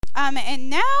And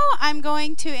now I'm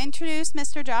going to introduce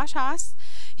Mr. Josh Haas.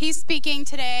 He's speaking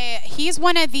today. He's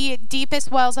one of the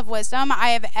deepest wells of wisdom I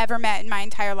have ever met in my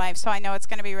entire life, so I know it's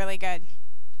going to be really good.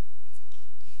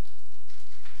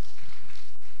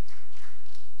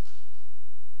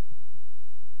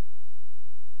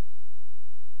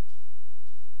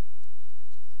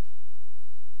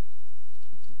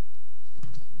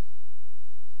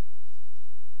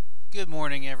 Good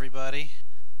morning, everybody.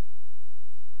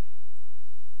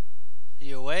 Are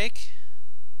you awake?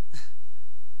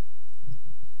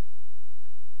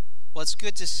 Well, it's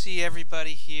good to see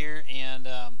everybody here, and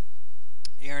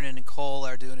Aaron and Nicole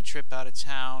are doing a trip out of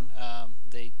town.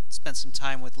 They spent some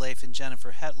time with Leif and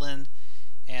Jennifer Hetland,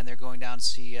 and they're going down to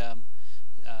see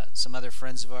some other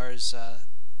friends of ours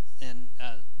in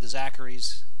the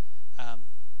Zacharys,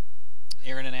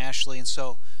 Aaron and Ashley, and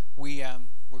so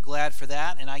we're glad for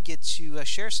that, and I get to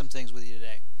share some things with you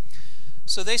today.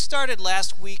 So they started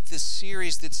last week this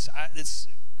series that's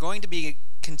going to be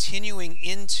continuing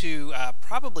into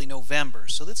probably November.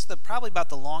 So that's probably about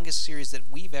the longest series that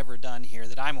we've ever done here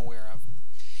that I'm aware of.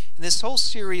 And this whole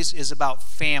series is about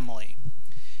family.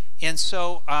 And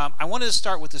so I wanted to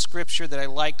start with the scripture that I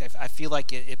liked. I feel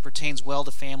like it pertains well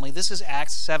to family. This is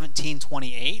Acts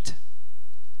 17:28,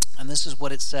 and this is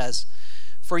what it says.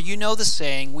 For you know the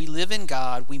saying, we live in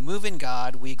God, we move in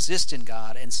God, we exist in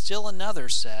God. And still another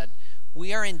said,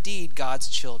 we are indeed God's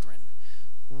children.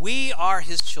 We are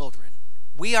his children.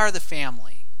 We are the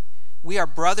family. We are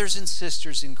brothers and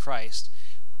sisters in Christ.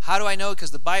 How do I know?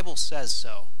 Because the Bible says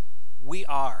so. We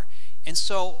are. And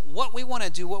so what we want to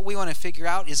do, what we want to figure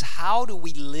out is how do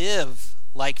we live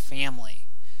like family?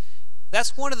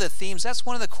 That's one of the themes, that's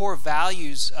one of the core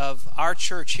values of our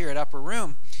church here at Upper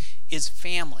Room is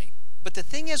family. But the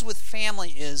thing is with family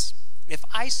is, if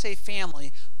I say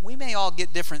family, we may all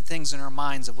get different things in our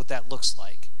minds of what that looks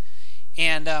like.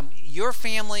 And your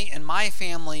family and my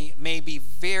family may be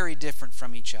very different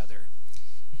from each other.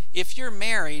 If you're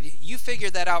married, you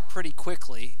figure that out pretty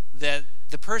quickly, that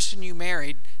the person you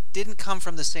married didn't come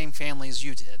from the same family as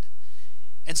you did.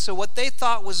 And so what they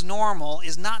thought was normal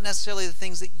is not necessarily the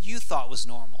things that you thought was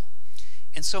normal.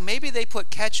 And so maybe they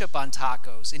put ketchup on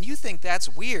tacos, and you think that's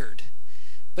weird.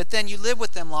 But then you live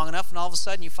with them long enough, and all of a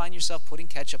sudden you find yourself putting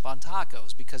ketchup on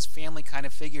tacos because family kind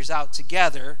of figures out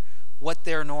together what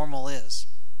their normal is.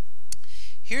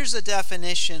 Here's a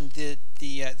definition that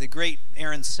the great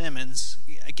Aaron Simmons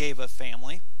gave of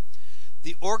family: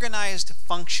 the organized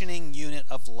functioning unit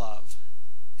of love.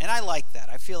 And I like that.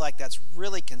 I feel like that's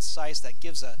really concise. That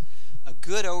gives a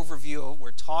good overview of what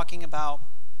we're talking about.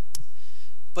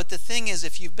 But the thing is,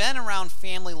 if you've been around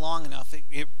family long enough,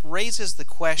 it raises the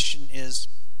question is,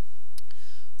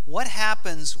 what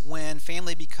happens when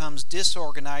family becomes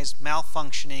disorganized,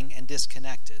 malfunctioning, and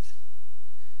disconnected?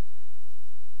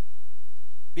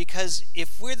 Because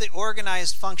if we're the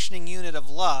organized, functioning unit of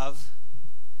love,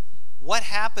 what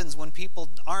happens when people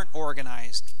aren't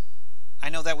organized? I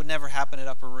know that would never happen at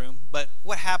Upper Room, but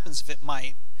what happens if it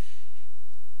might?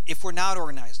 If we're not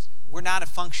organized, we're not a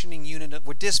functioning unit,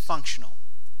 we're dysfunctional.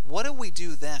 What do we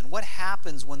do then? What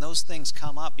happens when those things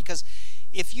come up? Because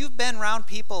if you've been around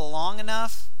people long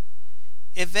enough,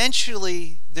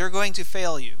 eventually they're going to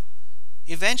fail you.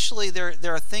 Eventually there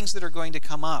are things that are going to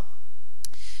come up.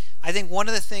 I think one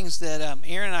of the things that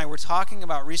Aaron and I were talking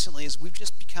about recently is we've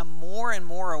just become more and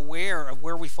more aware of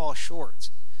where we fall short.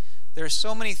 There are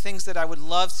so many things that I would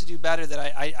love to do better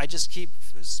that I just keep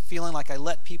feeling like I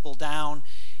let people down.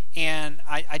 And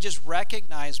I just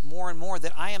recognize more and more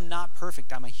that I am not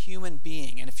perfect. I'm a human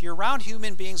being. And if you're around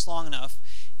human beings long enough,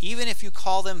 even if you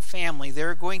call them family,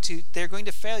 they're going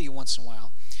to fail you once in a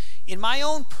while. In my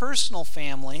own personal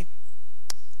family,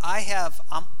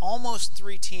 I'm almost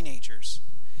 3 teenagers.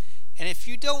 And if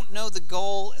you don't know the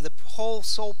goal, the whole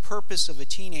sole purpose of a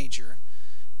teenager,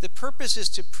 the purpose is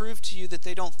to prove to you that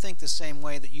they don't think the same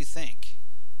way that you think.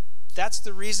 That's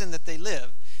the reason that they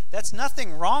live. That's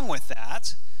nothing wrong with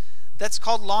that. That's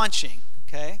called launching,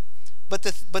 okay? But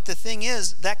the thing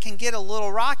is, that can get a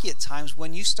little rocky at times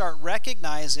when you start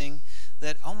recognizing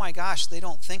that, oh my gosh, they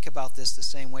don't think about this the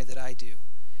same way that I do.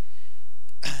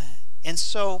 And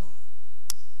so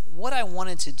what I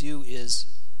wanted to do is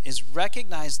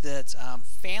recognize that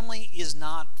family is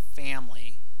not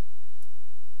family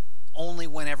only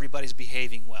when everybody's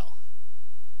behaving well.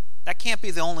 That can't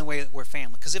be the only way that we're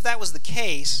family. Because if that was the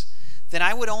case, then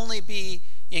I would only be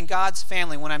in God's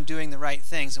family when I'm doing the right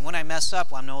things. And when I mess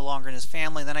up, well, I'm no longer in his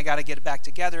family. Then I got to get it back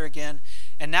together again.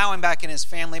 And now I'm back in his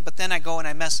family. But then I go and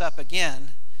I mess up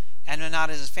again. And I'm not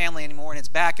in his family anymore. And it's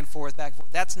back and forth, back and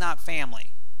forth. That's not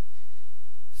family.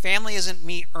 Family isn't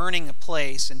me earning a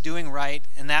place and doing right,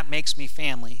 and that makes me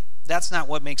family. That's not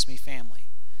what makes me family.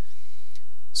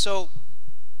 So,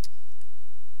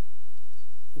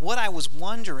 what I was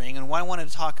wondering, and what I wanted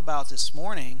to talk about this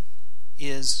morning,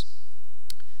 is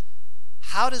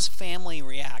how does family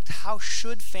react? How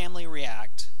should family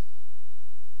react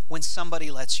when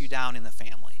somebody lets you down in the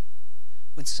family?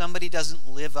 When somebody doesn't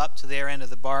live up to their end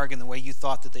of the bargain the way you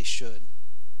thought that they should?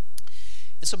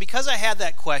 And so because I had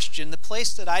that question, the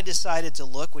place that I decided to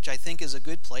look, which I think is a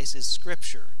good place, is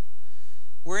Scripture.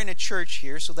 We're in a church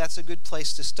here, so that's a good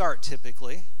place to start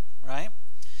typically, right?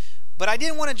 But I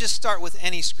didn't want to just start with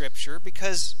any Scripture,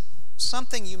 because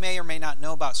something you may or may not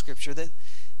know about Scripture, that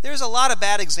there's a lot of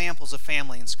bad examples of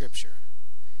family in Scripture.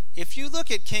 If you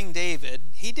look at King David,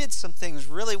 he did some things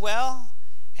really well,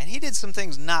 and he did some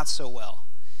things not so well.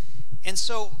 And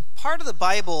so part of the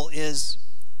Bible is,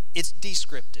 it's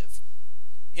descriptive.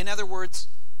 In other words,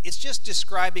 it's just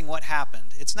describing what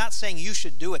happened. It's not saying you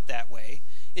should do it that way.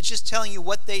 It's just telling you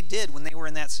what they did when they were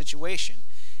in that situation.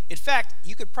 In fact,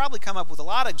 you could probably come up with a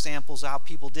lot of examples of how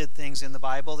people did things in the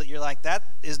Bible that you're like, that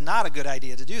is not a good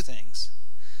idea to do things.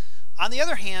 On the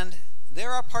other hand,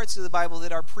 there are parts of the Bible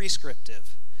that are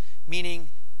prescriptive,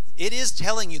 meaning it is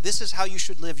telling you this is how you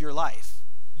should live your life.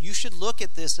 You should look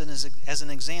at this as an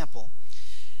example.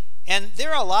 And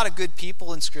there are a lot of good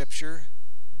people in Scripture,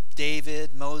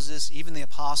 David, Moses, even the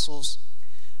apostles,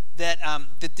 that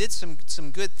did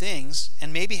some good things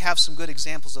and maybe have some good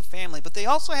examples of family, but they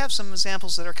also have some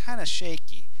examples that are kind of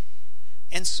shaky.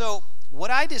 And so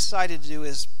what I decided to do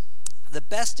is, the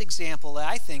best example that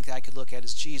I think I could look at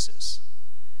is Jesus.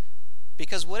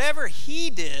 Because whatever he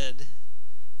did,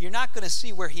 you're not going to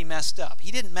see where he messed up. He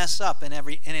didn't mess up in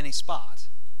any spot.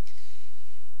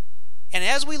 And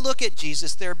as we look at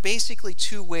Jesus, there are basically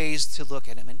two ways to look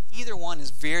at him, and either one is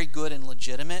very good and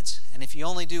legitimate. And if you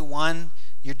only do one,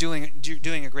 you're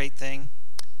doing a great thing.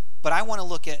 But I want to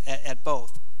look at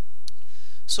both.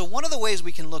 So one of the ways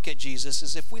we can look at Jesus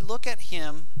is if we look at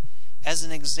him as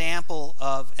an example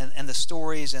of, and the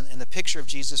stories and the picture of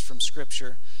Jesus from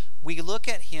Scripture, we look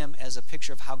at him as a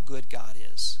picture of how good God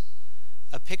is,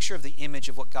 a picture of the image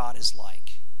of what God is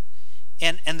like.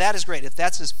 And that is great. If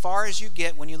that's as far as you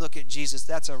get when you look at Jesus,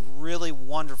 that's a really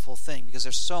wonderful thing, because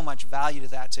there's so much value to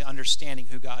that, to understanding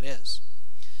who God is.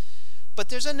 But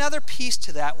there's another piece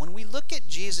to that. When we look at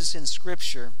Jesus in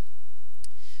Scripture,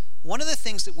 one of the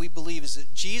things that we believe is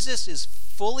that Jesus is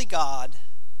fully God,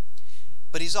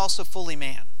 but he's also fully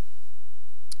man.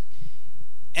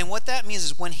 And what that means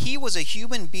is when he was a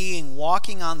human being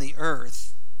walking on the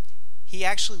earth, he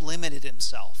actually limited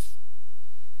himself.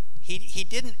 He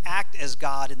didn't act as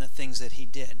God in the things that he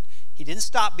did. He didn't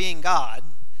stop being God,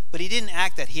 but he didn't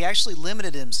act that. He actually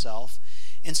limited himself.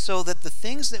 And so that the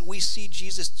things that we see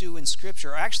Jesus do in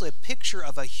Scripture are actually a picture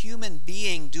of a human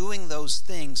being doing those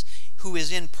things who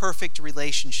is in perfect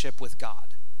relationship with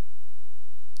God.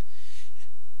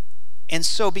 And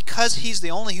so because he's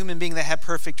the only human being that had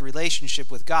perfect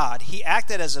relationship with God, he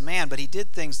acted as a man, but he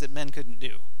did things that men couldn't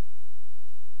do,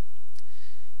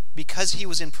 because he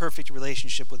was in perfect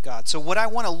relationship with God. So what I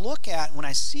want to look at when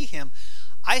I see him,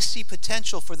 I see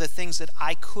potential for the things that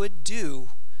I could do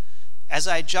as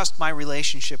I adjust my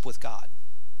relationship with God.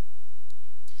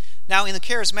 Now, in the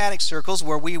charismatic circles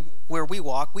where we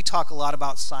walk, we talk a lot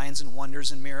about signs and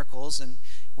wonders and miracles, and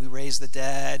we raise the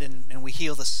dead, and we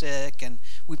heal the sick, and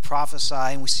we prophesy,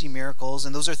 and we see miracles,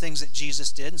 and those are things that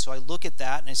Jesus did. And so I look at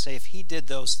that and I say, if he did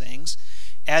those things,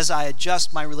 as I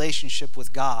adjust my relationship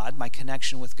with God, my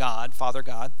connection with God, Father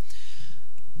God,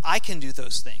 I can do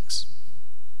those things.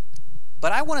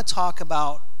 But I want to talk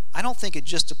about, I don't think it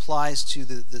just applies to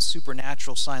the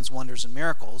supernatural signs, wonders, and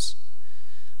miracles.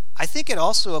 I think it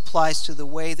also applies to the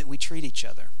way that we treat each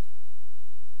other,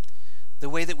 the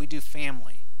way that we do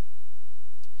family.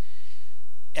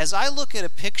 As I look at a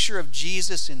picture of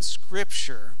Jesus in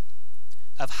Scripture,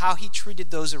 of how he treated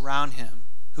those around him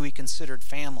who he considered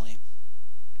family,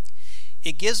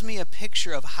 it gives me a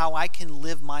picture of how I can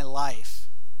live my life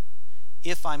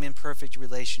if I'm in perfect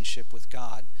relationship with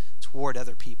God toward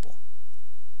other people.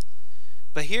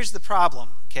 But here's the problem,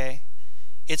 okay?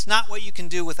 It's not what you can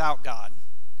do without God.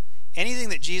 Anything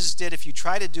that Jesus did, if you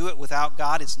try to do it without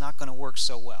God, it's not going to work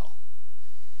so well.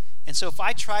 And so if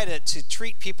I try to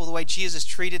treat people the way Jesus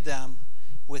treated them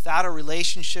without a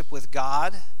relationship with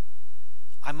God,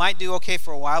 I might do okay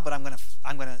for a while, but I'm going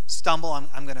to stumble.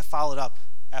 I'm going to follow it up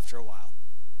after a while.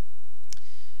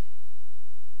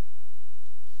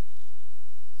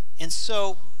 And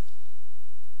so,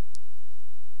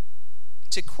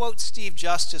 to quote Steve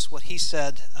Justice, what he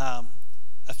said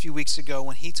a few weeks ago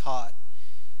when he taught,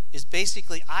 is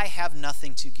basically, I have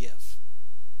nothing to give.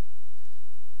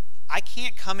 I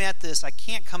can't come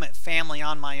at family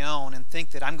on my own and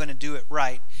think that I'm going to do it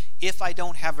right if I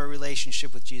don't have a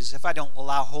relationship with Jesus, if I don't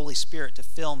allow Holy Spirit to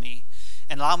fill me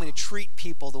and allow me to treat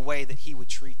people the way that he would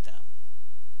treat them.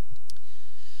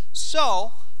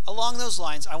 So, along those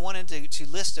lines, I wanted to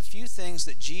list a few things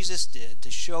that Jesus did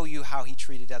to show you how he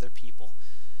treated other people.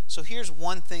 So here's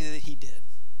one thing that he did.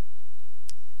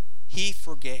 He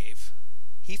forgave.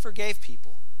 He forgave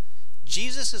people.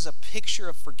 Jesus is a picture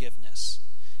of forgiveness.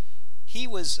 He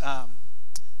was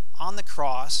on the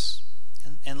cross,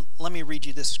 and let me read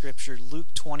you this scripture,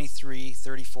 Luke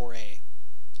 23:34a.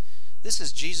 This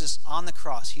is Jesus on the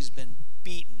cross. He's been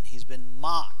beaten. He's been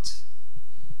mocked.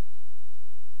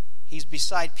 He's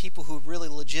beside people who really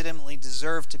legitimately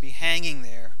deserve to be hanging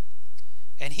there.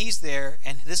 And he's there,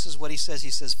 and this is what he says.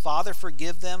 He says, "Father,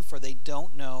 forgive them, for they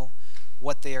don't know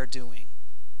what they are doing."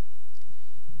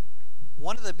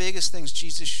 One of the biggest things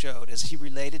Jesus showed as he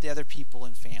related to other people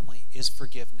and family is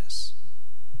forgiveness.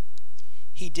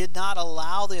 He did not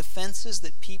allow the offenses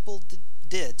that people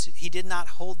did. He did not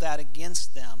hold that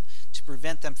against them to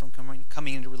prevent them from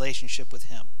coming into relationship with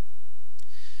him.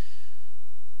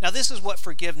 Now, this is what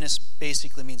forgiveness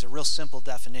basically means. A real simple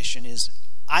definition is,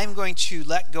 I'm going to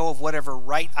let go of whatever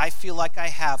right I feel like I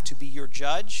have to be your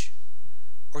judge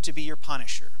or to be your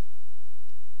punisher.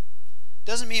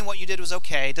 Doesn't mean what you did was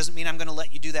okay. Doesn't mean I'm going to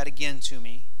let you do that again to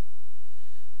me.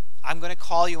 I'm going to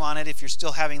call you on it if you're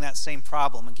still having that same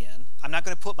problem again. I'm not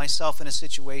going to put myself in a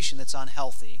situation that's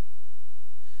unhealthy.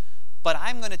 But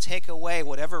I'm going to take away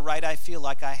whatever right I feel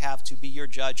like I have to be your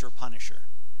judge or punisher.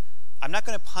 I'm not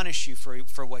going to punish you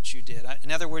for what you did.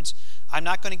 In other words, I'm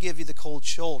not going to give you the cold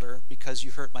shoulder because you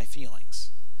hurt my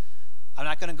feelings. I'm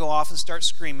not going to go off and start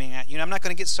screaming at you. I'm not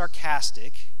going to get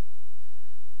sarcastic.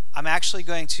 I'm actually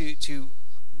going to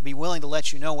be willing to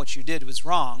let you know what you did was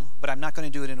wrong, but I'm not going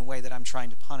to do it in a way that I'm trying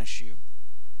to punish you.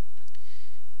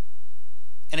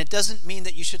 And it doesn't mean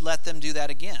that you should let them do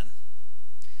that again.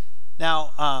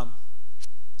 Now,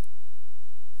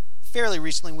 fairly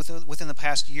recently, within the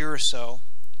past year or so,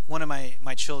 one of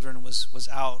my children was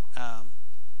out,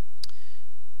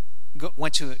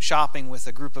 went to shopping with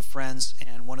a group of friends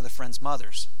and one of the friends'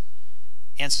 mothers.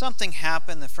 And something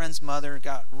happened. The friend's mother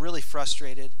got really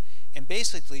frustrated and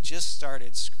basically just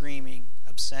started screaming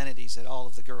obscenities at all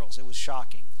of the girls. It was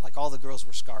shocking. Like, all the girls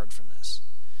were scarred from this.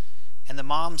 And the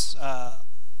moms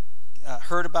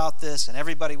heard about this, and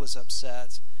everybody was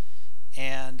upset.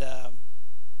 And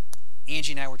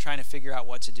Angie and I were trying to figure out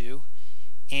what to do.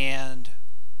 And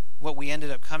what we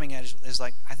ended up coming at is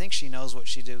like, I think she knows what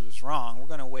she did was wrong. We're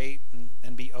going to wait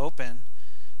and be open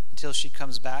until she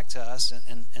comes back to us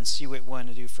and see what we want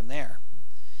to do from there.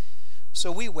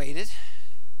 So we waited,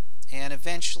 and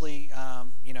eventually,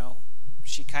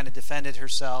 she kind of defended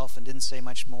herself and didn't say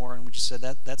much more, and we just said,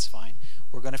 that's fine.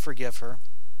 We're going to forgive her.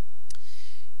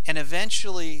 And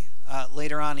eventually,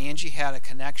 later on, Angie had a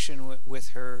connection with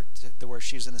her to where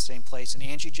she was in the same place, and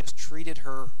Angie just treated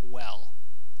her well.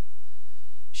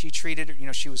 She treated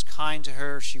her, she was kind to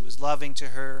her, she was loving to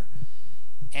her,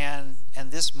 and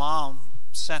this mom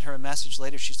sent her a message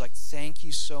later. She's like, "Thank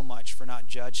you so much for not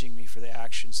judging me for the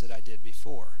actions that I did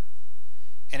before."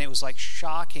 And it was like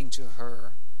shocking to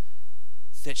her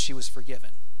that she was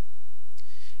forgiven.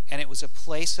 And it was a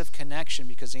place of connection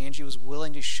because Angie was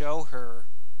willing to show her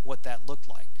what that looked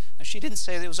like. Now, she didn't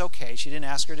say that it was okay. She didn't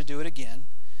ask her to do it again.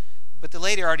 But the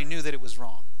lady already knew that it was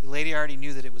wrong. The lady already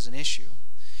knew that it was an issue.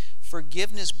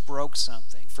 Forgiveness broke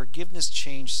something. Forgiveness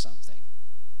changed something.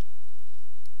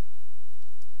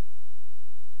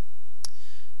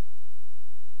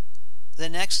 The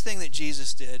next thing that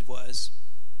Jesus did was,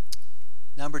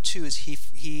 number 2, is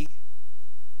he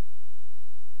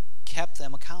kept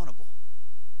them accountable.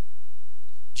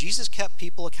 Jesus kept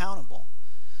people accountable.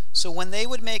 So when they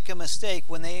would make a mistake,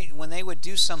 when they would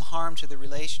do some harm to the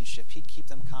relationship, he'd keep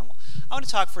them accountable. I want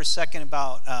to talk for a second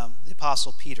about the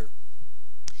Apostle Peter.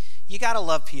 You got to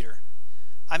love Peter.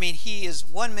 I mean, he is,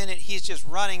 one minute he's just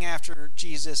running after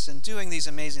Jesus and doing these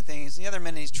amazing things. The other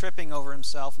minute he's tripping over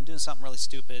himself and doing something really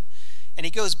stupid. And he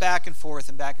goes back and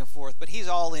forth, but he's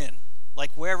all in.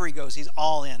 Like, wherever he goes, he's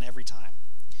all in every time.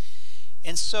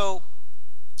 And so,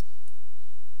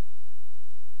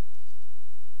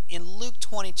 in Luke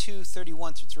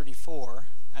 22:31-34,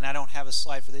 and I don't have a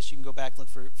slide for this, you can go back and look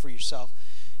for yourself.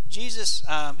 Jesus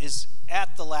is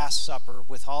at the Last Supper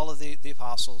with all of the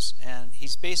apostles, and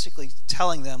he's basically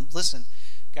telling them, listen,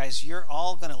 guys, you're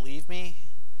all going to leave me,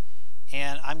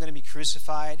 and I'm going to be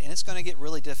crucified, and it's going to get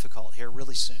really difficult here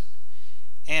really soon.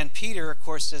 And Peter, of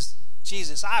course, says,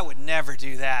 Jesus, I would never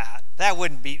do that. That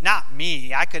wouldn't be, not me.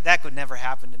 That could never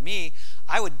happen to me.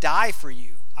 I would die for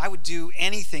you. I would do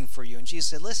anything for you. And Jesus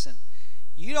said, listen,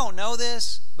 you don't know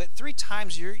this, but 3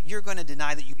 times you're going to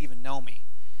deny that you even know me.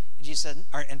 And Jesus said,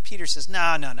 and Peter says,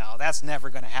 no, that's never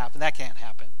going to happen. That can't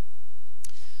happen.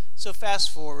 So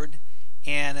fast forward,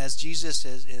 and as Jesus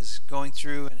is going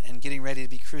through and getting ready to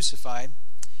be crucified,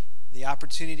 the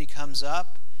opportunity comes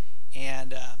up,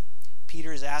 and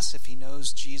Peter is asked if he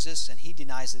knows Jesus, and he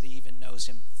denies that he even knows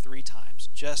him 3 times,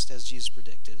 just as Jesus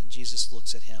predicted. And Jesus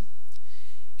looks at him,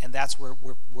 and that's where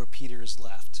Peter is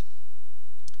left.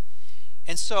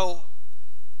 And so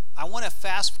I want to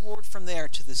fast forward from there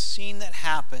to the scene that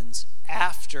happens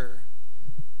after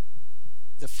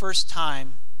the first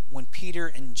time when Peter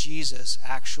and Jesus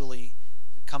actually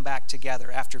come back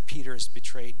together, after Peter has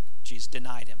betrayed Jesus,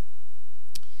 denied him.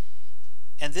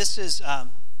 And this is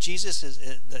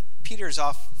Peter is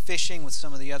off fishing with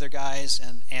some of the other guys,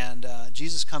 and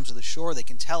Jesus comes to the shore. They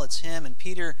can tell it's him, and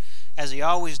Peter, as he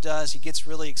always does, he gets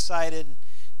really excited,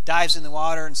 dives in the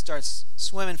water and starts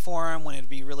swimming for him when it'd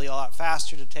be really a lot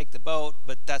faster to take the boat,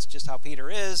 but that's just how Peter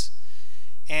is.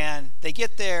 And they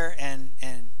get there, and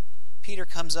Peter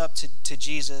comes up to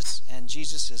Jesus, and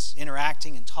Jesus is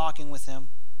interacting and talking with him.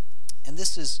 And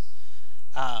this is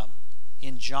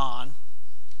in John,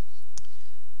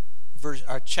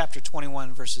 chapter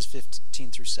 21, verses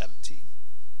 15 through 17. It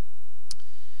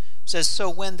says, so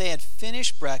when they had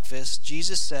finished breakfast,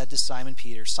 Jesus said to Simon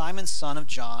Peter, Simon, son of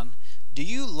John, do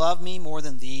you love me more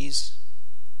than these?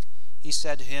 He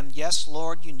said to him, yes,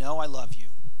 Lord, you know I love you.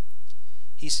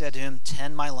 He said to him,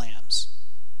 tend my lambs.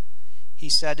 He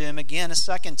said to him again a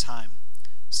second time,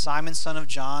 Simon, son of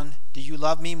John, do you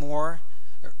love me more?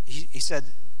 He said,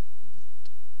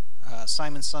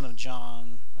 Simon, son of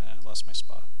John, I lost my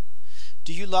spot.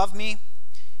 Do you love me?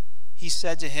 He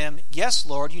said to him, yes,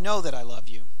 Lord, you know that I love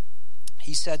you.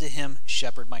 He said to him,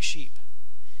 shepherd my sheep.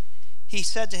 He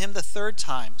said to him the third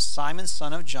time, Simon,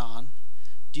 son of John,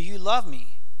 do you love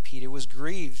me? Peter was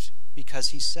grieved because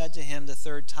he said to him the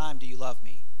third time, do you love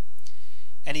me?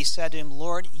 And he said to him,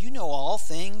 Lord, you know all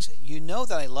things. You know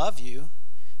that I love you.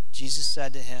 Jesus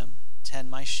said to him,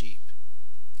 tend my sheep.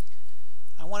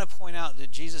 I want to point out that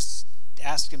Jesus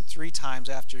asked him 3 times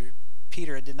after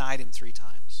Peter had denied him 3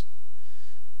 times.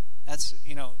 That's,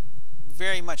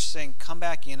 very much saying, come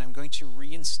back in. I'm going to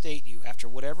reinstate you. After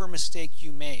whatever mistake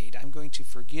you made, I'm going to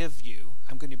forgive you.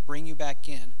 I'm going to bring you back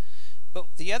in. But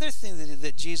the other thing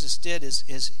that Jesus did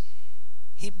is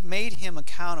he made him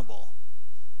accountable.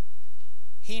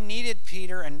 He needed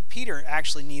Peter, and Peter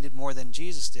actually needed more than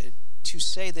Jesus did, to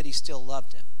say that he still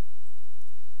loved him.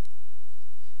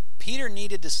 Peter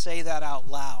needed to say that out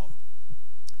loud.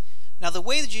 Now, the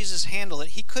way that Jesus handled it,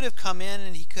 he could have come in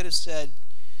and he could have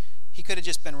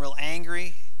just been real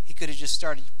angry. He could have just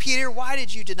started, Peter, why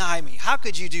did you deny me? How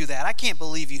could you do that? I can't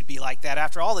believe you'd be like that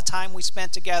after all the time we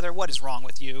spent together. What is wrong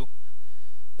with you?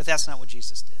 But that's not what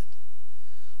Jesus did.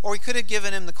 Or he could have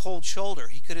given him the cold shoulder.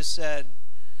 He could have said,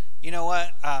 you know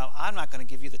what? I'm not going to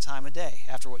give you the time of day.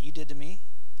 After what you did to me,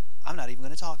 I'm not even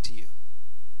going to talk to you.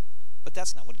 But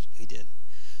that's not what he did.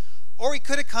 Or he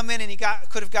could have come in and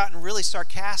could have gotten really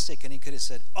sarcastic, and he could have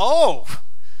said, oh,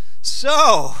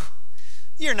 so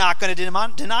you're not going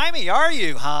to deny me, are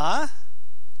you, huh?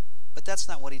 But that's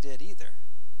not what he did either.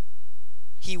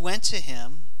 He went to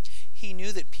him. He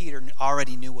knew that Peter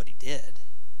already knew what he did.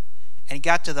 And he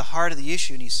got to the heart of the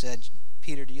issue, and he said,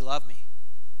 Peter, do you love me?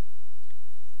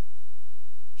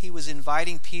 He was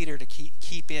inviting Peter to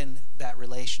keep in that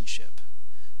relationship.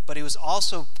 But he was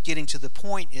also getting to the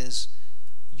point is,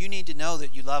 you need to know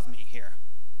that you love me here.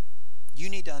 You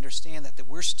need to understand that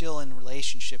we're still in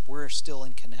relationship. We're still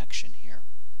in connection here.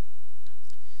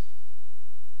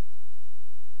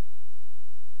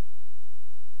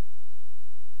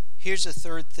 Here's the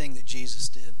third thing that Jesus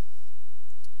did.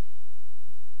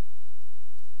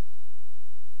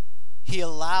 He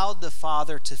allowed the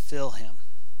Father to fill him.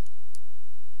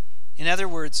 In other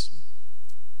words,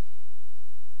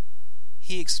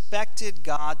 he expected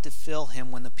God to fill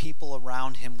him when the people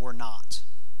around him were not.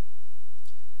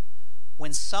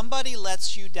 When somebody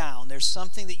lets you down, there's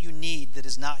something that you need that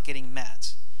is not getting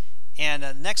met. And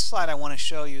the next slide I want to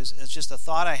show you is just a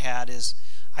thought I had is,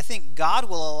 I think God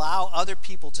will allow other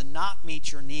people to not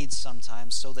meet your needs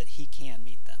sometimes so that he can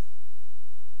meet them.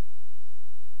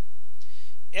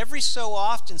 Every so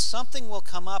often, something will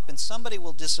come up and somebody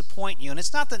will disappoint you. And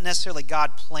it's not that necessarily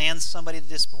God plans somebody to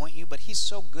disappoint you, but he's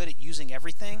so good at using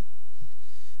everything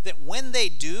that when they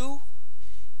do,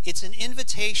 it's an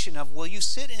invitation of, will you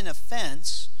sit in a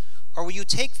fence, or will you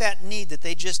take that need that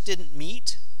they just didn't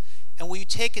meet, and will you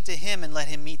take it to him and let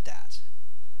him meet that?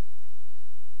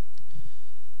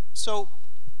 So,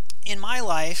 in my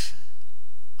life,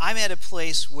 I'm at a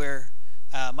place where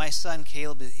My son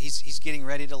Caleb, he's getting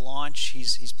ready to launch.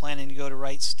 He's planning to go to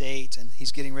Wright State, and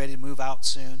he's getting ready to move out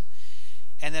soon.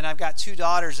 And then I've got 2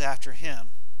 daughters after him,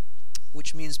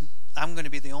 which means I'm going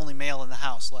to be the only male in the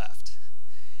house left.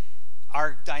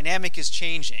 Our dynamic is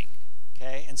changing,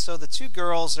 okay? And so the 2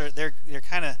 girls they're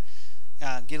kind of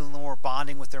getting a little more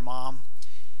bonding with their mom.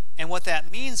 And what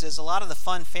that means is a lot of the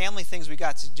fun family things we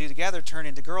got to do together turn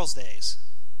into girls' days.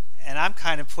 And I'm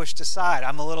kind of pushed aside.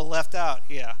 I'm a little left out.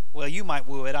 Yeah. Well, you might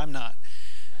woo it. I'm not.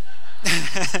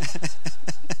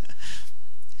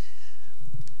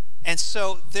 And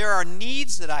so there are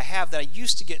needs that I have that I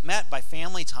used to get met by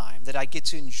family time, that I get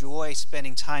to enjoy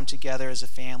spending time together as a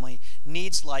family.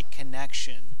 Needs like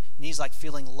connection, needs like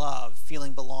feeling loved,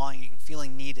 feeling belonging,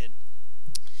 feeling needed.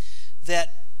 That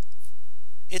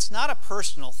it's not a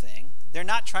personal thing. They're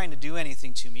not trying to do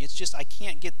anything to me. It's just I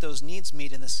can't get those needs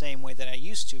met in the same way that I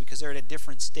used to because they're at a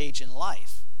different stage in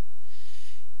life.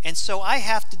 And so I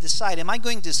have to decide, am I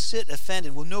going to sit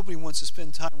offended? Well, nobody wants to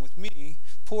spend time with me.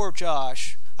 Poor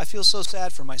Josh. I feel so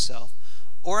sad for myself.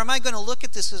 Or am I going to look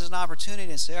at this as an opportunity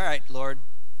and say, all right, Lord,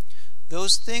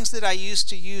 those things that I used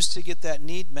to use to get that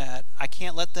need met, I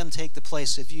can't let them take the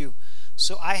place of you.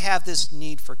 So I have this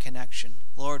need for connection.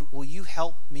 Lord, will you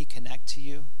help me connect to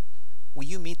you? Will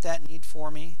you meet that need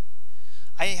for me?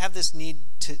 I have this need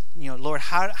to, Lord,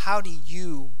 how do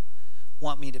you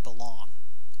want me to belong?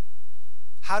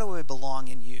 How do I belong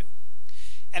in you?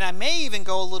 And I may even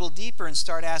go a little deeper and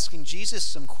start asking Jesus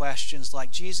some questions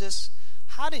like, Jesus,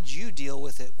 how did you deal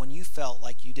with it when you felt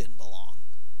like you didn't belong?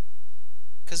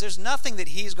 Because there's nothing that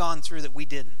he's gone through that we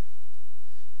didn't.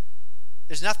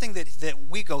 There's nothing that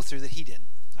we go through that he didn't,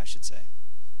 I should say.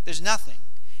 There's nothing.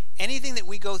 Anything that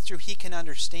we go through, he can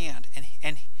understand.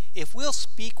 And if we'll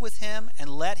speak with him and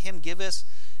let him give us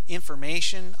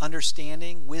information,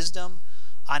 understanding, wisdom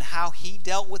on how he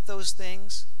dealt with those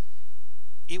things,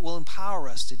 it will empower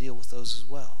us to deal with those as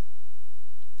well.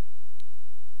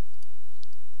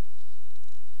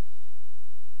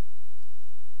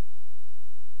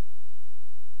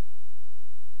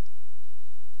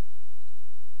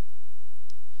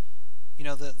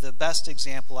 The best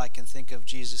example I can think of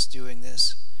Jesus doing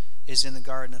this is in the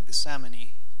Garden of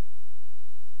Gethsemane.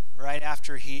 Right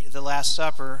after the Last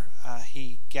Supper,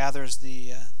 he gathers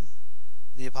the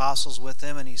apostles with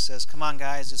him and he says, come on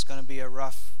guys, it's going to be a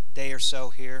rough day or so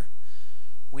here.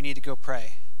 We need to go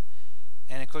pray.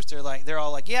 And of course they're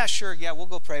all like, yeah, sure, yeah, we'll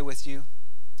go pray with you.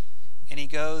 And he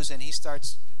goes and he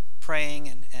starts praying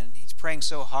and he's praying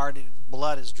so hard,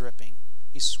 blood is dripping.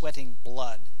 He's sweating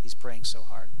blood. He's praying so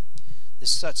hard. There's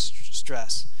such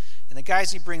stress. And the guys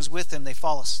he brings with him, they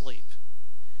fall asleep.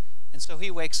 And so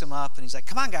he wakes them up and he's like,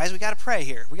 come on guys, we got to pray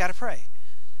here. We got to pray.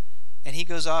 And he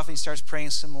goes off and he starts praying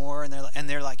some more. And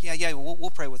they're like, yeah, we'll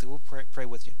pray with you. We'll pray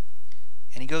with you.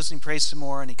 And he goes and he prays some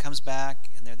more and he comes back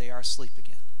and there they are asleep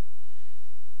again.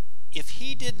 If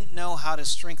he didn't know how to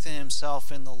strengthen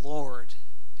himself in the Lord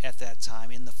at that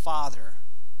time, in the Father,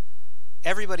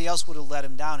 everybody else would have let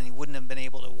him down and he wouldn't have been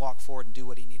able to walk forward and do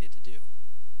what he needed to do.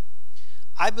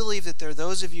 I believe that there are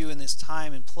those of you in this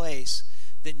time and place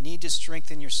that need to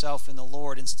strengthen yourself in the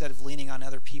Lord instead of leaning on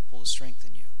other people to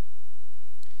strengthen you.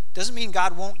 Doesn't mean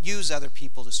God won't use other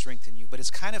people to strengthen you, but it's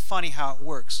kind of funny how it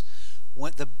works.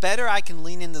 The better I can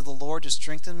lean into the Lord to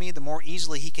strengthen me, the more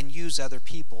easily he can use other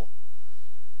people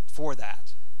for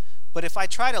that. But if I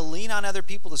try to lean on other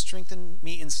people to strengthen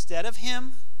me instead of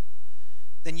him,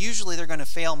 then usually they're going to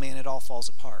fail me and it all falls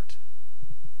apart.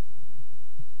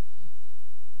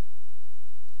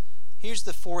 Here's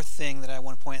the fourth thing that I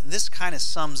want to point out, and this kind of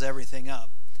sums everything up.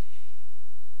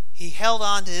 He held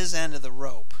on to his end of the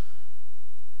rope.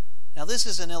 Now, this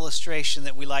is an illustration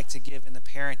that we like to give in the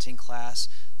parenting class.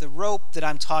 The rope that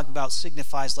I'm talking about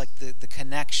signifies like the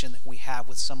connection that we have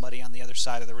with somebody on the other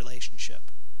side of the relationship.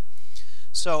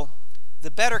 So, the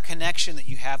better connection that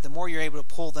you have, the more you're able to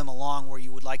pull them along where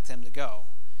you would like them to go.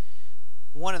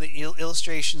 One of the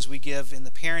illustrations we give in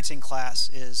the parenting class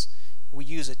is we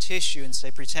use a tissue and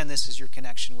say, pretend this is your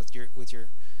connection with your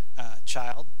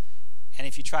child. And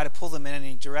if you try to pull them in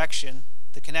any direction,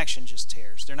 the connection just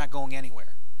tears. They're not going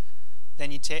anywhere.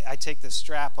 Then I take the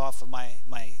strap off of my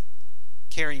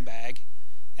carrying bag,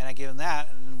 and I give them that,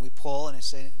 and we pull, and I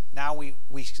say, now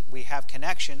we have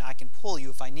connection. I can pull you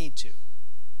if I need to.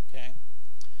 Okay?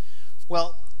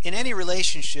 Well, in any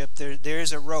relationship, there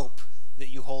is a rope that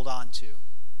you hold on to.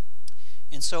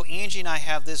 And so Angie and I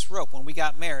have this rope. When we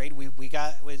got married,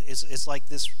 it's like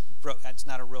this rope. It's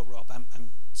not a real rope.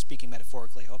 I'm speaking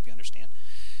metaphorically. I hope you understand.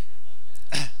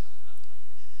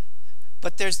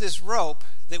 But there's this rope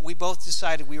that we both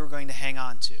decided we were going to hang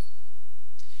on to.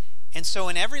 And so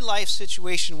in every life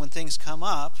situation when things come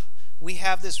up, we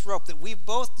have this rope that we've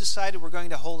both decided we're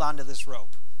going to hold on to this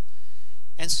rope.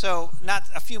 And so not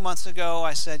a few months ago,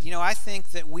 I said, I think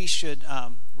that we should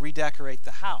redecorate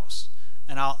the house.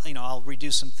 And I'll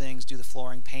redo some things, do the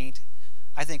flooring, paint.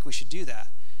 I think we should do that.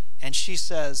 And she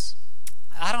says,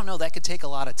 I don't know, that could take a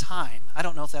lot of time. I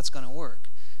don't know if that's going to work.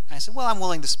 And I said, well, I'm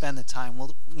willing to spend the time.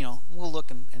 We'll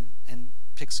look and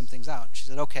pick some things out. She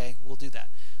said, okay, we'll do that.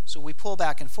 So we pull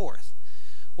back and forth.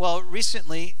 Well,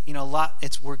 recently,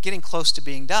 we're getting close to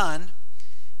being done,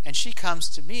 and she comes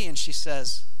to me and she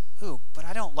says, ooh, but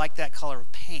I don't like that color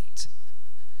of paint.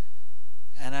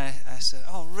 And I said,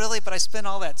 oh, really? But I spent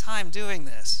all that time doing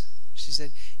this. She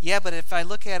said, yeah, but if I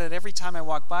look at it every time I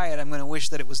walk by it, I'm going to wish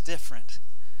that it was different.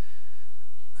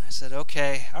 I said,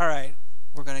 okay, all right,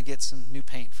 we're going to get some new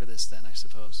paint for this then, I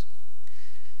suppose.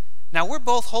 Now, we're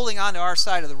both holding on to our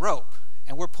side of the rope,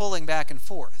 and we're pulling back and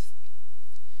forth.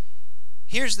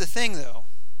 Here's the thing, though.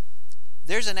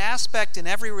 There's an aspect in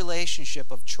every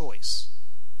relationship of choice.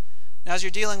 Now, as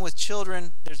you're dealing with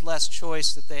children, there's less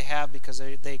choice that they have because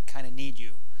they kind of need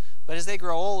you. But as they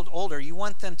grow older, you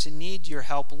want them to need your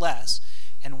help less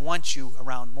and want you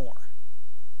around more,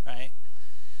 right?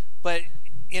 But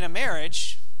in a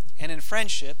marriage and in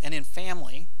friendship and in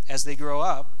family, as they grow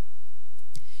up,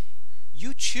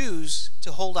 you choose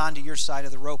to hold on to your side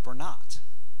of the rope or not.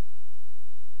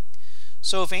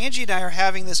 So if Angie and I are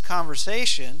having this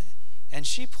conversation and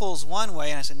she pulls one way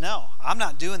and I said, no, I'm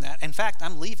not doing that. In fact,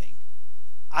 I'm leaving.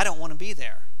 I don't want to be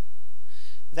there.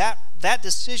 That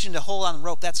decision to hold on the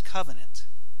rope, that's covenant.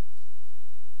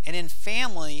 And in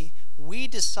family, we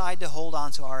decide to hold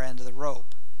on to our end of the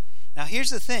rope. Now, here's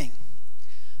the thing.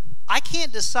 I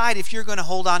can't decide if you're going to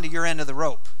hold on to your end of the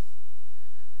rope.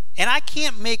 And I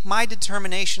can't make my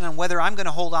determination on whether I'm going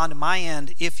to hold on to my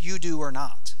end if you do or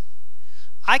not.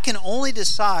 I can only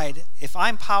decide, if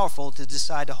I'm powerful, to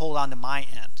decide to hold on to my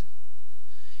end.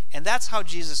 And that's how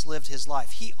Jesus lived his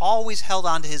life. He always held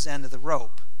on to his end of the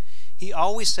rope. He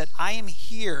always said, I am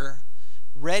here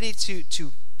ready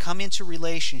to come into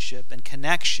relationship and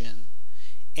connection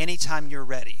anytime you're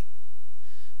ready.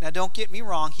 Now, don't get me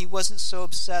wrong. He wasn't so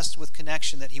obsessed with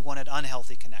connection that he wanted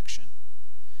unhealthy connection.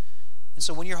 And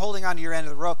so when you're holding on to your end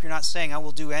of the rope, you're not saying, I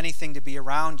will do anything to be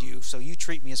around you, so you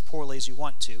treat me as poorly as you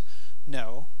want to.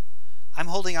 No, I'm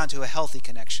holding on to a healthy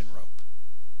connection rope.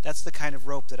 That's the kind of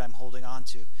rope that I'm holding on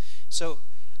to. So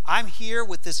I'm here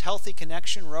with this healthy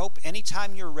connection rope.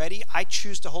 Anytime you're ready, I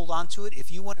choose to hold on to it.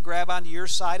 If you want to grab onto your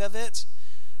side of it,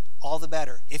 all the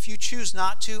better. If you choose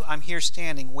not to, I'm here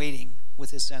standing, waiting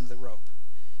with this end of the rope.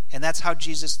 And that's how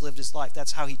Jesus lived his life.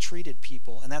 That's how he treated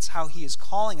people. And that's how he is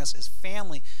calling us as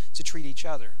family to treat each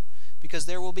other. Because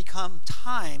there will become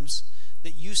times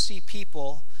that you see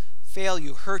people fail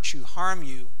you, hurt you, harm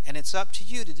you, and it's up to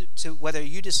you to whether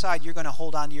you decide you're going to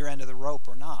hold on to your end of the rope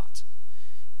or not.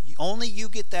 Only you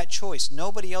get that choice.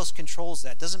 Nobody else controls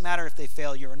that. Doesn't matter if they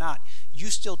fail you or not. You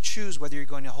still choose whether you're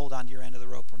going to hold on to your end of the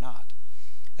rope or not.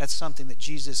 That's something that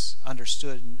Jesus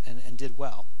understood and did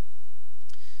well.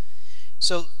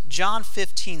 So John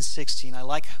 15:16, I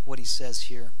like what he says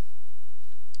here.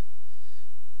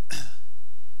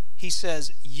 He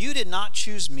says, you did not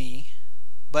choose me,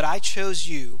 but I chose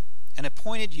you and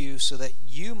appointed you so that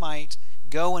you might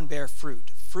go and bear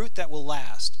fruit that will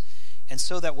last, and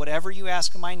so that whatever you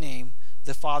ask in my name,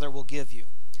 the Father will give you.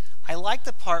 I like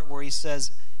the part where he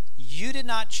says, you did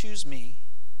not choose me,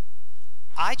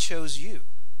 I chose you.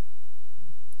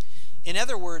 In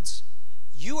other words,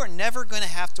 you are never going to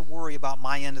have to worry about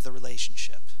my end of the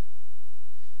relationship.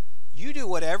 You do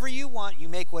whatever you want. You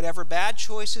make whatever bad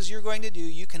choices you're going to do.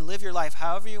 You can live your life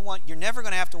however you want. You're never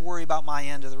going to have to worry about my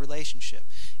end of the relationship.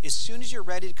 As soon as you're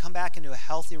ready to come back into a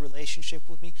healthy relationship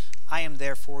with me, I am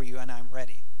there for you and I'm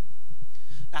ready.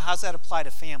 Now, how does that apply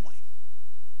to family?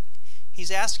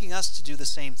 He's asking us to do the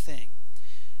same thing.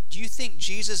 Do you think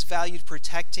Jesus valued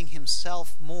protecting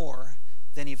himself more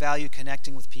than he valued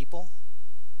connecting with people?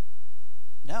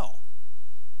 No.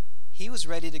 He was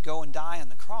ready to go and die on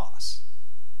the cross.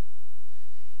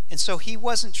 And so he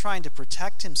wasn't trying to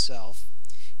protect himself.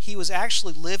 He was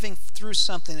actually living through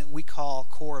something that we call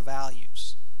core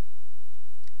values.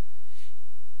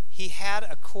 He had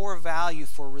a core value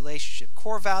for a relationship.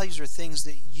 Core values are things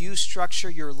that you structure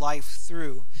your life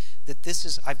through.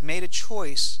 I've made a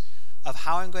choice of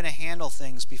how I'm going to handle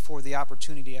things before the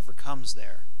opportunity ever comes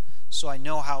there. So I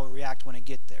know how to react when I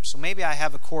get there. So maybe I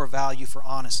have a core value for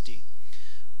honesty.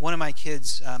 One of my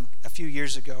kids, a few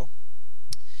years ago,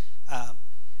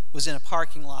 was in a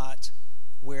parking lot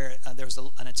where there was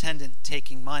an attendant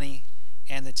taking money,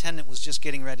 and the attendant was just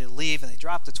getting ready to leave, and they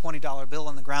dropped a $20 bill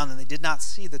on the ground, and they did not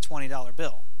see the $20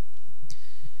 bill.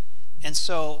 And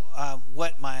so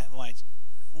what one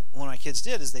of my kids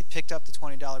did is they picked up the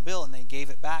 $20 bill and they gave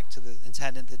it back to the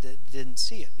attendant that didn't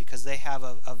see it, because they have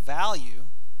a value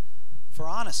for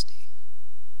honesty.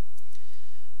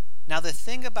 Now, the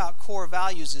thing about core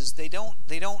values is they don't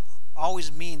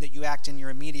always mean that you act in your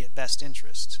immediate best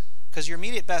interest, because your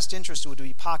immediate best interest would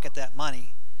be pocket that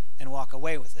money and walk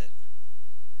away with it.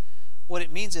 What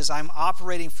it means is I'm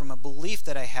operating from a belief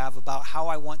that I have about how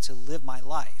I want to live my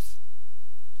life.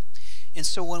 And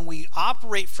so when we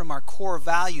operate from our core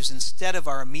values instead of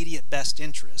our immediate best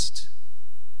interest,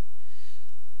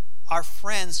 our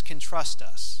friends can trust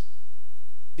us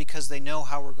because they know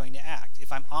how we're going to act.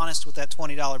 If I'm honest with that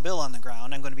 $20 bill on the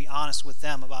ground, I'm going to be honest with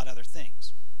them about other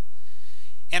things.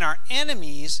 And our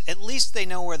enemies, at least they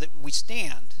know where we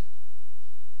stand.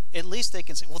 At least they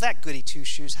can say, well, that goody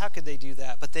two-shoes, how could they do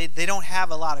that? But they don't have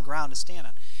a lot of ground to stand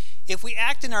on. If we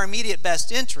act in our immediate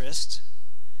best interest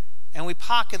and we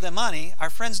pocket the money, our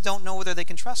friends don't know whether they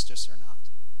can trust us or not.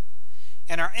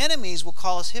 And our enemies will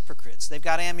call us hypocrites. They've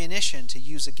got ammunition to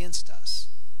use against us.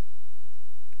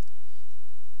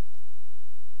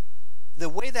 The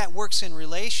way that works in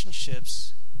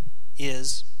relationships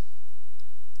is,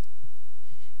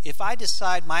 if I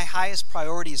decide my highest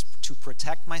priority is to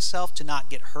protect myself, to not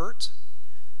get hurt,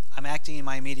 I'm acting in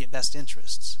my immediate best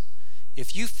interests.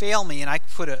 If you fail me and I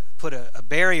put a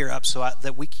barrier up so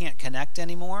that we can't connect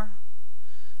anymore,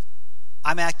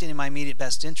 I'm acting in my immediate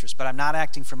best interest, but I'm not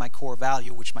acting for my core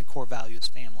value, which my core value is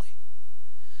family.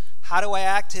 How do I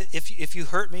act if you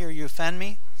hurt me or you offend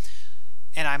me,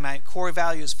 and my core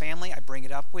value is family? I bring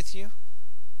it up with you.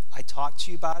 I talk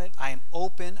to you about it. I am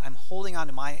open. I'm holding on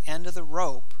to my end of the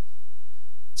rope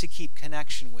to keep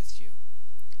connection with you.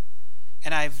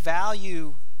 And I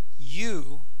value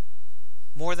you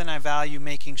more than I value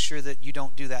making sure that you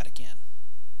don't do that again.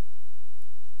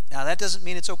 Now, that doesn't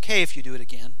mean it's okay if you do it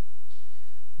again,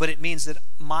 but it means that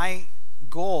my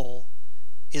goal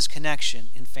is connection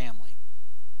in family.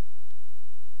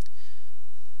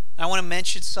 I want to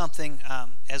mention something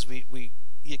as we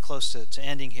get close to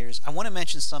ending here. I want to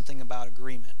mention something about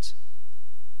agreement.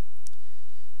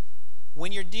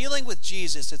 When you're dealing with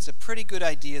Jesus, it's a pretty good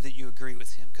idea that you agree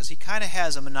with him, because he kind of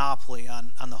has a monopoly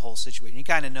on the whole situation. He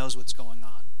kind of knows what's going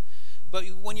on. But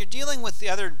when you're dealing with the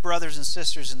other brothers and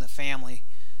sisters in the family,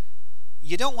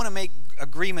 you don't want to make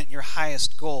agreement your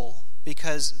highest goal,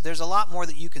 because there's a lot more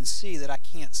that you can see that I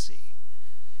can't see.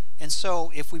 And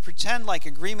so if we pretend like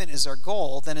agreement is our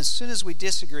goal, then as soon as we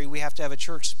disagree, we have to have a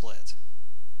church split.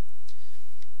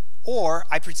 Or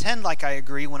I pretend like I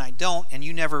agree when I don't, and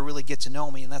you never really get to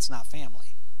know me, and that's not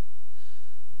family.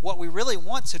 What we really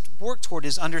want to work toward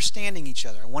is understanding each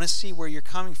other. I want to see where you're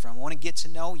coming from. I want to get to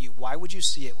know you. Why would you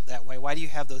see it that way? Why do you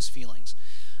have those feelings?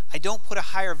 I don't put a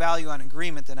higher value on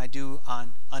agreement than I do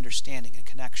on understanding and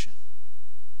connection.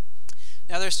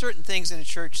 Now, there are certain things in a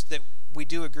church that we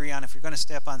do agree on. If you're going to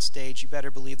step on stage, you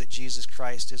better believe that Jesus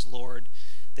Christ is Lord,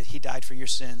 that he died for your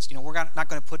sins. We're not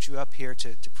going to put you up here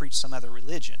to preach some other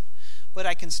religion. But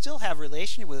I can still have a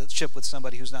relationship with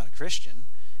somebody who's not a Christian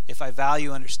if I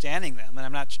value understanding them, and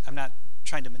I'm not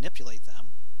trying to manipulate them.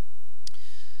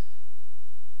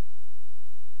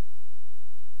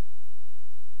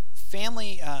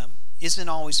 Family isn't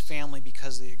always family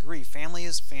because they agree. Family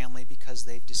is family because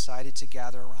they've decided to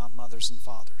gather around mothers and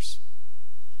fathers.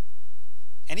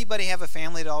 Anybody have a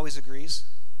family that always agrees?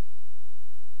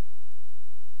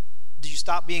 Do you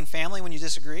stop being family when you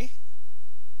disagree?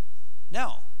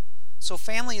 No. So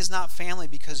family is not family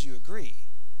because you agree.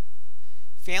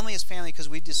 Family is family because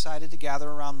we decided to gather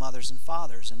around mothers and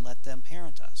fathers and let them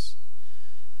parent us.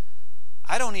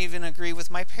 I don't even agree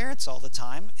with my parents all the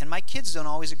time, and my kids don't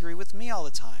always agree with me all the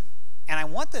time. And I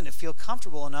want them to feel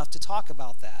comfortable enough to talk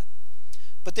about that.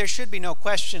 But there should be no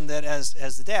question that as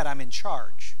the dad, I'm in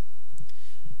charge.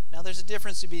 Now, there's a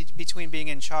difference between being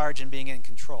in charge and being in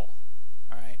control.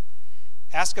 All right?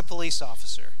 Ask a police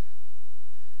officer.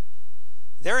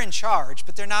 They're in charge,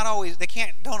 but don't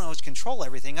always control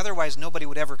everything. Otherwise, nobody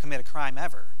would ever commit a crime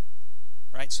ever.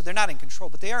 Right? So they're not in control,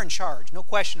 but they are in charge. No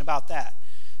question about that.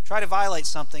 Try to violate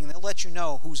something, and they'll let you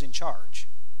know who's in charge.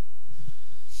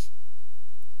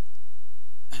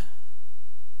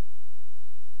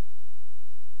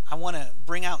 I want to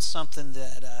bring out something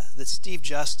that Steve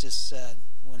Justice said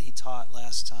when he taught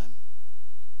last time.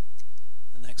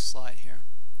 The next slide here.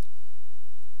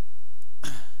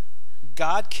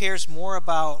 God cares more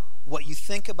about what you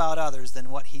think about others than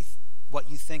what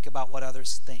you think about what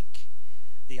others think.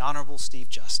 The Honorable Steve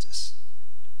Justice.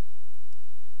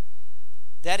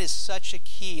 That is such a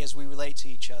key as we relate to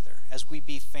each other, as we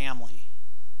be family.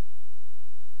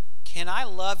 Can I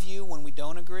love you when we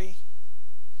don't agree?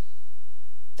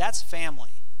 That's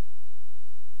family.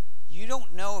 You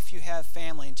don't know if you have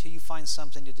family until you find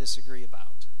something to disagree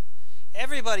about.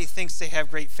 Everybody thinks they have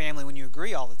great family when you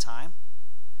agree all the time.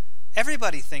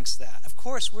 Everybody thinks that. Of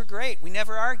course, we're great. We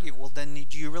never argue. Well, then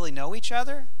do you really know each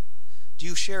other? Do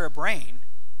you share a brain?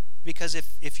 Because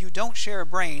if you don't share a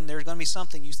brain, there's going to be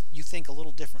something you think a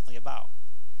little differently about.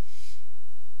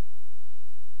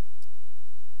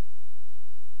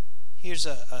 Here's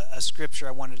a scripture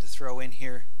I wanted to throw in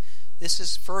here. This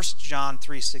is 1 John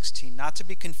 3:16, not to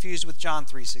be confused with John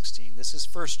 3:16. This is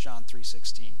 1 John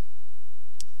 3:16.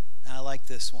 And I like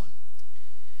this one.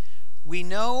 We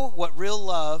know what real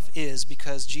love is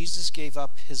because Jesus gave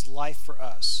up his life for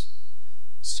us.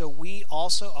 So we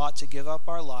also ought to give up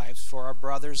our lives for our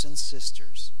brothers and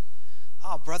sisters.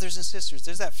 Oh, brothers and sisters,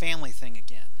 there's that family thing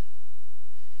again.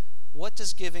 What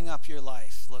does giving up your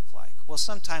life look like? Well,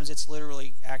 sometimes it's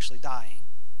literally actually dying.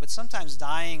 But sometimes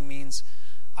dying means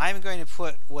I'm going to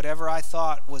put whatever I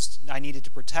thought was I needed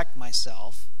to protect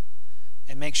myself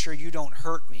and make sure you don't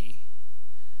hurt me.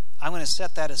 I'm going to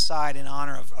set that aside in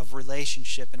honor of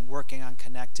relationship and working on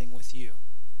connecting with you.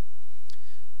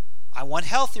 I want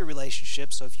healthy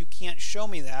relationships, so if you can't show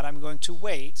me that, I'm going to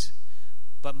wait,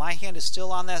 but my hand is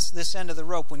still on this end of the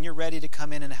rope when you're ready to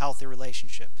come in a healthy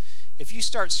relationship. If you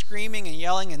start screaming and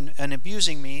yelling and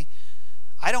abusing me,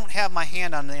 I don't have my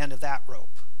hand on the end of that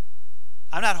rope.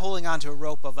 I'm not holding on to a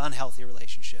rope of unhealthy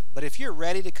relationship. But if you're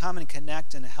ready to come and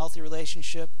connect in a healthy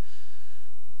relationship,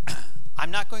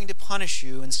 I'm not going to punish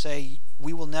you and say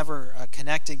we will never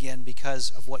connect again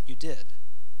because of what you did.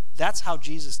 That's how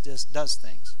Jesus does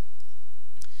things.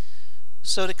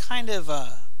 So to kind of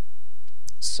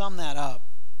sum that up,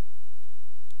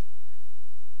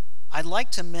 I'd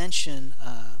like to mention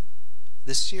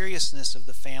the seriousness of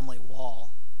the family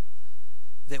wall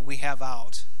that we have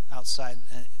outside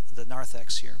the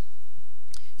narthex here.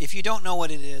 If you don't know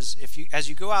what it is, as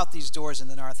you go out these doors in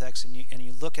the narthex and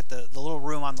you look at the little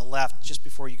room on the left just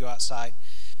before you go outside,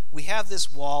 we have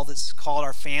this wall that's called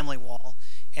our family wall,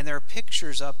 and there are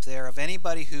pictures up there of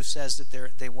anybody who says that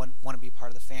they want to be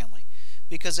part of the family.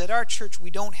 Because at our church, we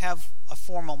don't have a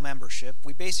formal membership.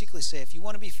 We basically say, if you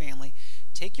want to be family,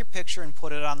 take your picture and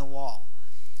put it on the wall.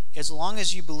 As long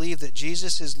as you believe that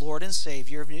Jesus is Lord and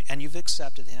Savior and you've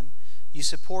accepted him, you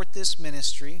support this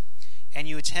ministry, and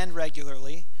you attend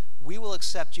regularly, we will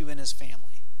accept you in as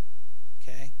family.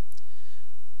 Okay?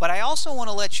 But I also want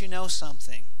to let you know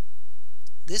something.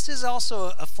 This is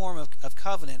also a form of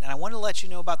covenant, and I want to let you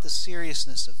know about the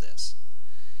seriousness of this.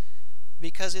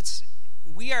 Because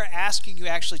we are asking you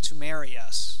actually to marry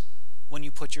us when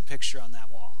you put your picture on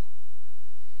that wall.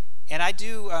 And I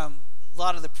do a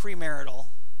lot of the premarital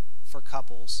for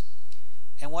couples.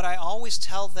 And what I always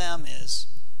tell them is,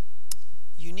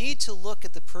 you need to look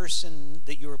at the person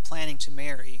that you are planning to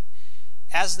marry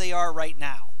as they are right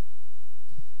now.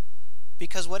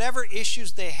 Because whatever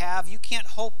issues they have, you can't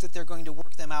hope that they're going to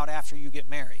work them out after you get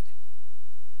married.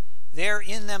 They're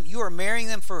in them. You are marrying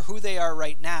them for who they are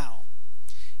right now.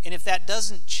 And if that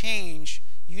doesn't change,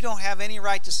 you don't have any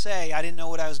right to say, I didn't know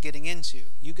what I was getting into.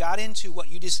 You got into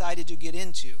what you decided to get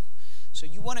into. So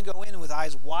you want to go in with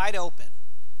eyes wide open,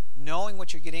 knowing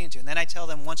what you're getting into. And then I tell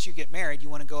them, once you get married, you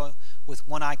want to go with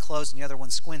one eye closed and the other one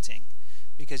squinting,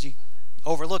 because you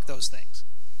overlook those things.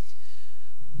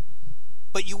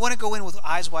 But you want to go in with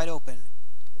eyes wide open.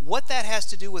 What that has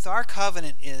to do with our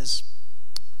covenant is,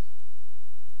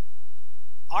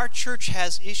 our church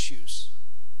has issues.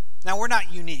 Now, we're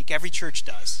not unique. Every church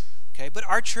does. Okay? But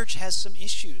our church has some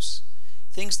issues.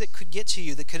 Things that could get to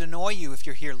you, that could annoy you if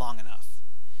you're here long enough.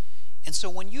 And so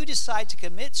when you decide to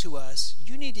commit to us,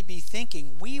 you need to be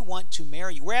thinking, we want to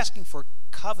marry you. We're asking for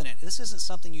covenant. This isn't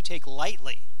something you take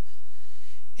lightly.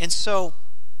 And so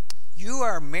you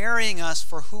are marrying us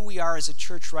for who we are as a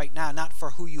church right now, not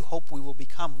for who you hope we will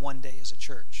become one day as a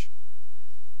church.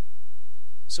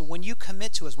 So when you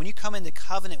commit to us, when you come into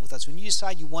covenant with us, when you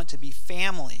decide you want to be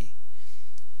family,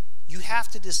 you have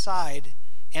to decide,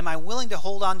 am I willing to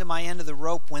hold on to my end of the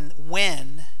rope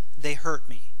when they hurt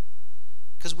me?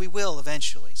 Because we will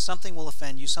eventually. Something will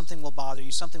offend you, something will bother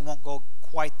you, something won't go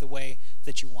quite the way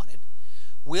that you wanted.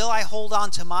 Will I hold on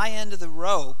to my end of the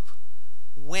rope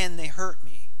when they hurt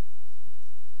me?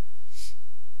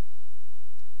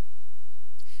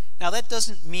 Now, that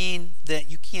doesn't mean that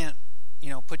you can't,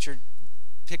 put your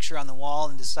picture on the wall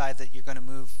and decide that you're going to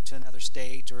move to another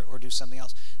state or do something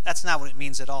else. That's not what it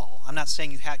means at all. I'm not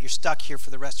saying you're stuck here for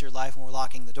the rest of your life and we're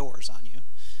locking the doors on you.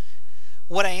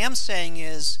 What I am saying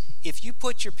is, if you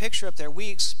put your picture up there, we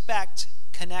expect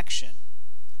connection.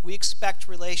 We expect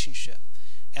relationship.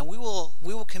 And we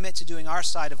will commit to doing our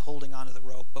side of holding onto the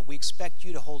rope, but we expect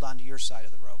you to hold on to your side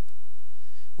of the rope.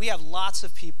 We have lots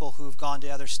of people who have gone to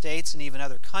other states and even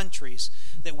other countries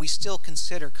that we still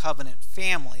consider covenant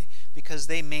family because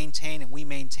they maintain and we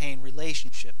maintain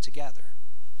relationship together.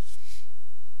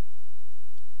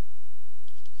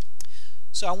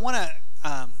 So I want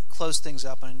to close things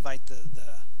up and invite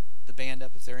the band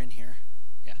up if they're in here.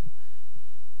 Yeah.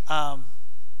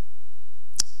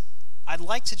 I'd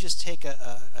like to just take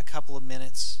a couple of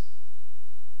minutes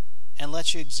and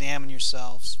let you examine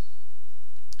yourselves.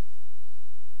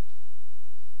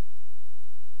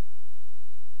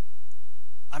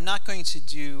 I'm not going to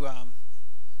do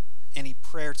any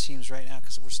prayer teams right now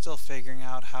because we're still figuring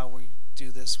out how we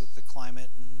do this with the climate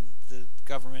and the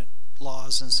government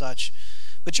laws and such.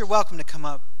 But you're welcome to come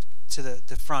up to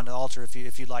the front of the altar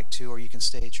if you'd like to, or you can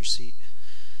stay at your seat.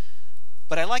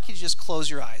 But I'd like you to just close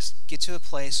your eyes. Get to a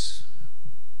place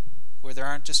where there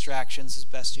aren't distractions as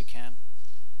best you can.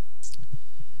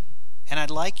 And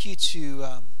I'd like you to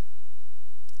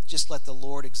just let the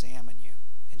Lord examine you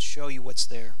and show you what's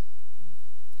there.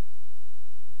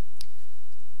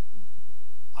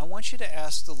 I want you to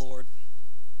ask the Lord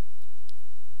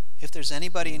if there's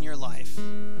anybody in your life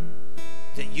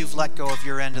that you've let go of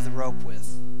your end of the rope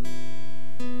with.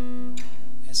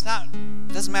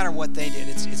 It doesn't matter what they did.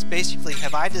 It's basically,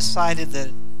 have I decided that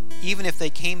even if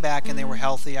they came back and they were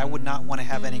healthy, I would not want to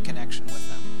have any connection with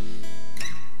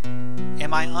them?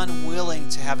 Am I unwilling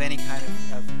to have any kind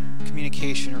of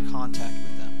communication or contact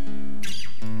with them?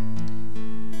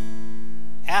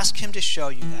 Ask Him to show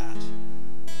you that.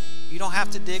 You don't have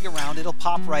to dig around. It'll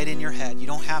pop right in your head. You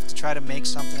don't have to try to make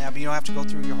something happen. You don't have to go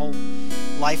through your whole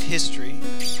life history.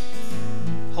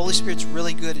 Holy Spirit's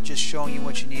really good at just showing you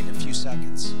what you need in a few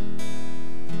seconds.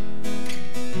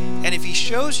 And if He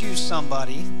shows you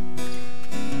somebody,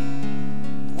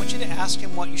 I want you to ask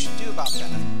Him what you should do about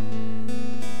that.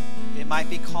 It might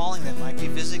be calling them. It might be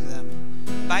visiting them.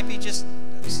 It might be just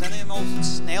sending them an old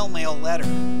snail mail letter.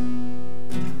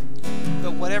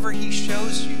 But whatever He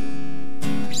shows you,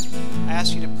 I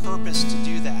ask you to purpose to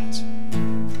do that.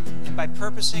 And by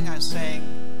purposing, I'm saying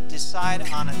decide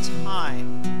on a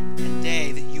time and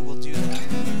day that you will do that.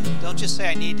 Don't just say,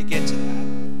 I need to get to that.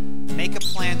 Make a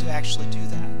plan to actually do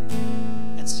that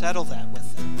and settle that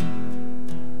with them.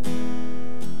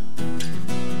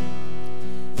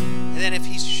 And then if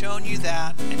He's shown you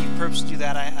that and you purpose to do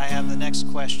that, I have the next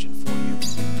question for you.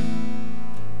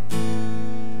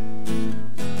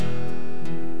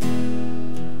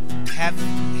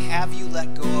 Have you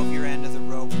let go of your end of the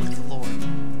rope with the Lord,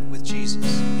 with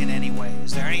Jesus, in any way?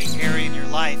 Is there any area in your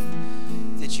life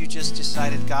that you just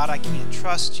decided, God, I can't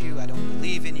trust you, I don't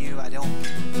believe in you, I don't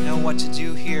know what to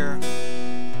do here,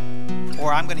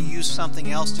 or I'm going to use something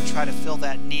else to try to fill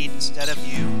that need instead of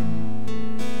you?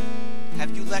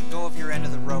 Have you let go of your end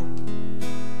of the rope?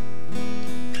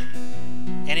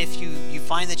 And if you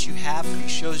find that you have, or He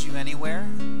shows you anywhere,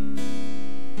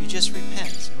 you just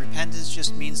repent. And repentance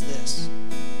just means this: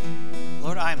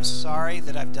 Lord, I am sorry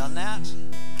that I've done that,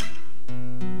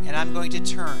 and I'm going to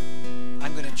turn.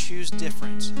 I'm going to choose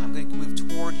different. I'm going to move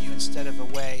toward you instead of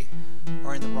away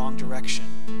or in the wrong direction.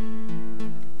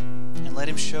 And let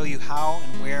Him show you how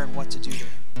and where and what to do there.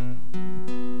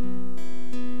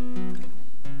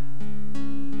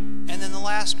 And then the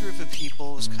last group of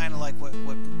people was kind of like what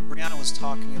Brianna was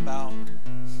talking about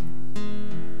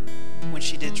when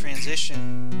she did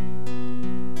transition,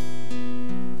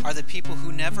 are the people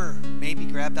who never maybe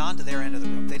grabbed onto their end of the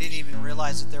rope. They didn't even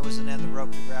realize that there was an end of the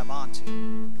rope to grab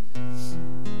onto.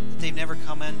 That they've never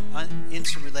come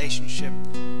into relationship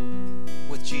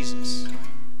with Jesus.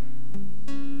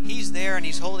 He's there and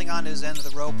He's holding on to His end of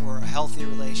the rope or a healthy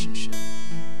relationship.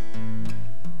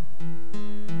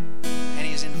 And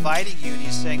He's inviting you and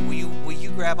He's saying, will you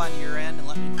grab onto your end and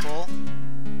let me pull?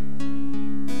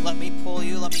 Let me pull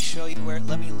you, let me show you where,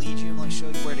 let me lead you, let me show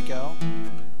you where to go.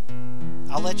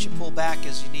 I'll let you pull back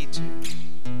as you need to.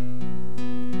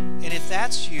 And if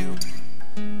that's you,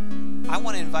 I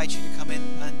want to invite you to come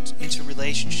into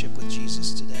relationship with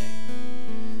Jesus today.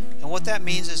 And what that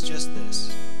means is just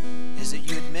this, is that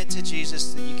you admit to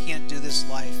Jesus that you can't do this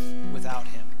life without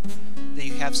Him. That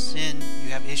you have sin,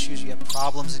 you have issues, you have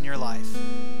problems in your life.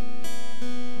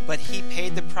 But He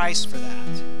paid the price for that.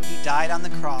 He died on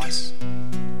the cross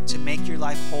to make your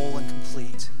life whole and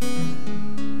complete.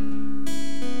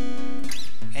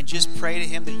 And just pray to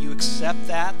Him that you accept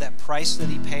that price that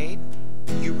He paid.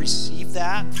 You receive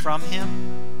that from Him.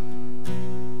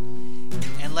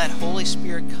 And let Holy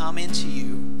Spirit come into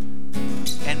you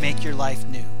and make your life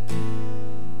new.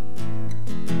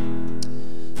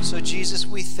 So Jesus,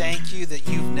 we thank You that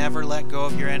You've never let go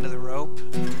of your end of the rope.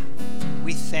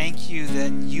 We thank You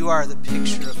that You are the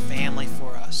picture of family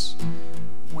for us.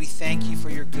 we thank you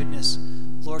for your goodness.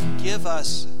 Lord, give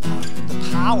us the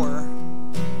power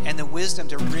and the wisdom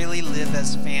to really live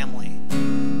as family.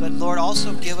 But Lord,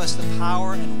 also give us the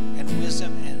power and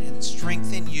wisdom and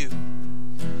strength in you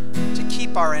to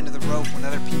keep our end of the rope when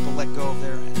other people let go of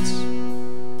their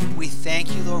ends. We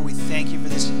thank you, Lord. We thank you for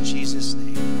this in Jesus'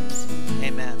 name.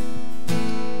 Amen.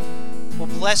 Well,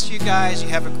 bless you guys. You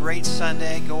have a great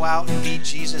Sunday. Go out and be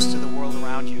Jesus to the world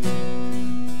around you.